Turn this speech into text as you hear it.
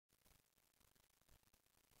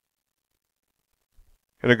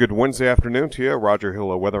And a good Wednesday afternoon to you. Roger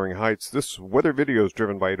Hill of Wuthering Heights. This weather video is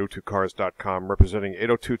driven by 802cars.com, representing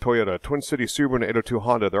 802 Toyota, Twin City Subaru, and 802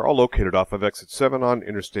 Honda. They're all located off of exit 7 on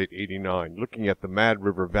Interstate 89. Looking at the Mad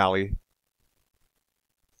River Valley.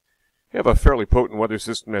 You have a fairly potent weather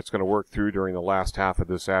system that's going to work through during the last half of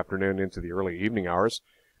this afternoon into the early evening hours.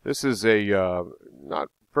 This is a not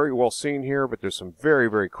very well seen here, but there's some very,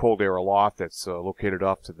 very cold air aloft that's located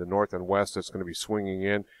off to the north and west that's going to be swinging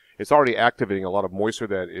in. It's already activating a lot of moisture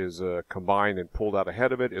that is combined and pulled out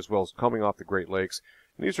ahead of it, as well as coming off the Great Lakes.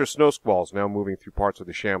 And these are snow squalls now moving through parts of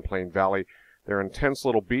the Champlain Valley. They're intense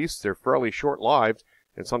little beasts. They're fairly short-lived,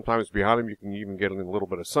 and sometimes behind them you can even get a little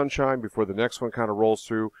bit of sunshine before the next one kind of rolls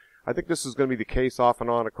through. I think this is going to be the case off and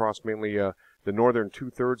on across mainly the northern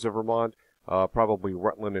two-thirds of Vermont, probably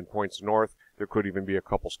Rutland and points north. There could even be a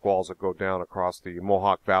couple squalls that go down across the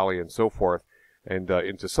Mohawk Valley and so forth, and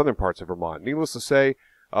into southern parts of Vermont. Needless to say,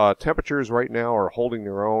 temperatures right now are holding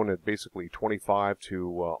their own at basically 25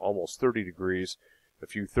 to almost 30 degrees, a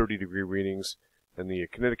few 30-degree readings in the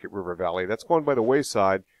Connecticut River Valley. That's going by the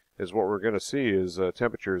wayside, as what we're going to see is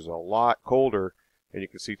temperatures a lot colder, and you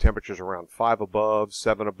can see temperatures around 5 above,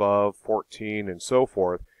 7 above, 14, and so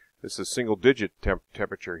forth. This is single-digit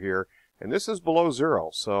temperature here, and this is below zero,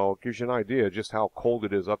 so it gives you an idea just how cold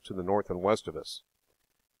it is up to the north and west of us.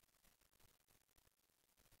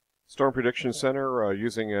 Storm Prediction Center,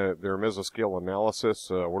 using their mesoscale analysis,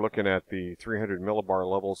 we're looking at the 300 millibar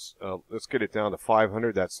levels. Let's get it down to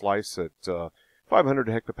 500, that slice at 500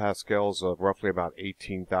 hectopascals of roughly about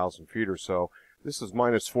 18,000 feet or so. This is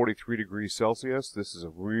minus 43 degrees Celsius. This is a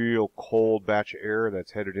real cold batch of air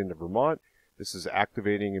that's headed into Vermont. This is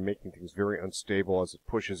activating and making things very unstable as it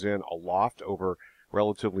pushes in aloft over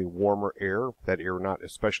relatively warmer air. That air not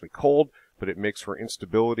especially cold, but it makes for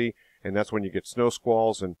instability. And that's when you get snow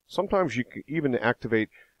squalls, and sometimes you can even activate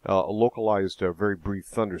a localized, very brief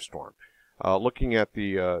thunderstorm. Looking at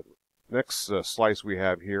the next slice we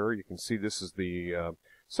have here, you can see this is the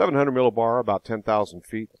 700 millibar, about 10,000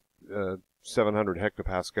 feet, 700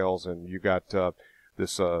 hectopascals, and you got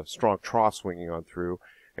this strong trough swinging on through.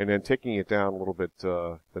 And then taking it down a little bit,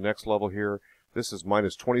 the next level here, this is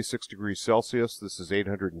minus 26 degrees Celsius. This is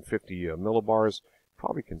 850 millibars.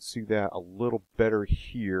 Probably can see that a little better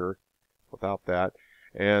here without that.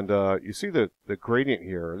 And you see the gradient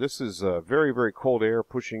here. This is very, very cold air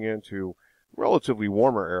pushing into relatively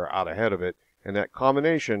warmer air out ahead of it. And that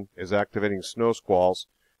combination is activating snow squalls.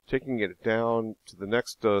 Taking it down to the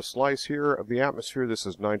next slice here of the atmosphere, this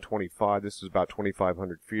is 925. This is about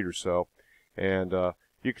 2,500 feet or so. And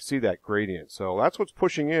you can see that gradient. So that's what's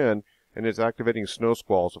pushing in, and it's activating snow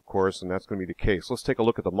squalls, of course, and that's going to be the case. Let's take a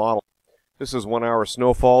look at the model. This is 1 hour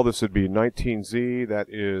snowfall. This would be 19Z. That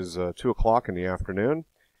is 2 o'clock in the afternoon.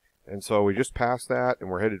 And so we just passed that, and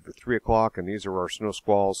we're headed for 3 o'clock, and these are our snow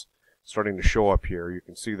squalls starting to show up here. You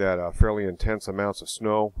can see that fairly intense amounts of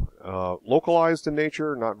snow, localized in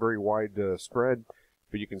nature, not very wide spread,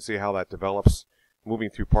 but you can see how that develops, moving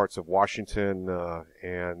through parts of Washington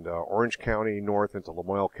and Orange County, north into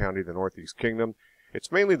Lamoille County, the Northeast Kingdom.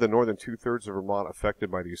 It's mainly the northern two-thirds of Vermont affected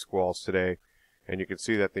by these squalls today, and you can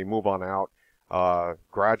see that they move on out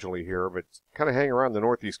gradually here, but kind of hang around the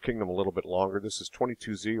Northeast Kingdom a little bit longer. This is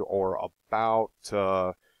 22Z, or about,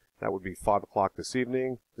 that would be 5 o'clock this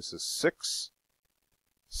evening. This is 6,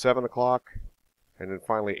 7 o'clock, and then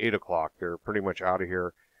finally 8 o'clock. They're pretty much out of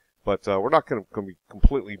here. But we're not going to be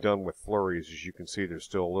completely done with flurries. As you can see, there's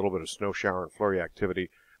still a little bit of snow shower and flurry activity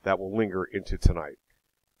that will linger into tonight.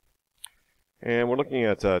 And we're looking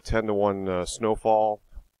at 10 to 1 snowfall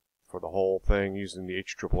for the whole thing using the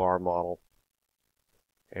HRRR model.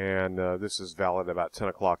 And this is valid about 10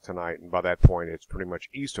 o'clock tonight, and by that point it's pretty much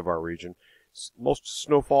east of our region. Most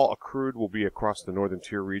snowfall accrued will be across the northern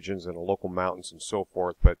tier regions and the local mountains and so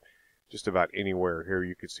forth, but just about anywhere here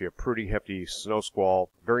you can see a pretty hefty snow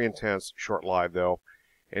squall, very intense, short-lived though.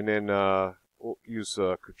 And then we'll use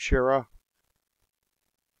Kuchera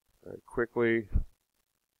very quickly.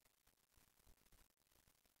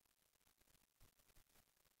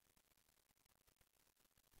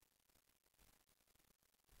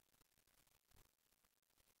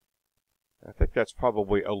 I think that's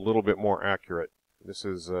probably a little bit more accurate. This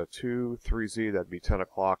is 2, 3Z, that'd be 10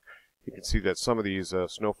 o'clock. You can see that some of these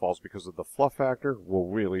snowfalls, because of the fluff factor, will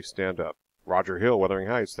really stand up. Roger Hill, Wuthering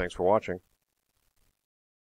Heights, thanks for watching.